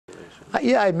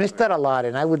Yeah, I missed that a lot,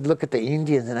 and I would look at the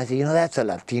Indians and I say, you know, that's a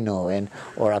Latino and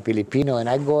or a Filipino, and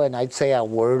I'd go and I'd say a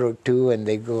word or two, and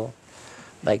they go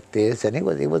like this, and it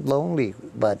was lonely.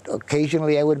 But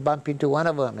occasionally I would bump into one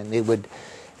of them, and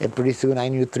and pretty soon I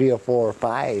knew three or four or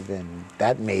five, and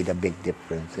that made a big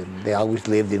difference. And they always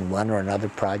lived in one or another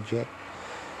project.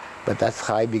 But that's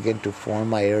how I began to form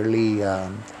my early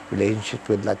relationships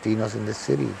with Latinos in the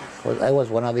city. I was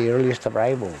one of the earliest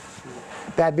arrivals.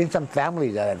 There had been some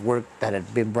families that had worked, that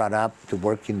had been brought up to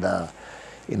work in the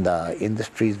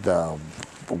industries, the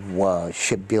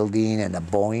shipbuilding and the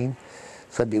Boeing.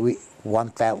 So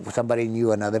somebody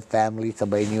knew another family,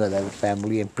 somebody knew another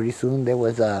family, and pretty soon there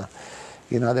was a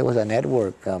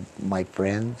network of my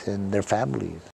friends and their families.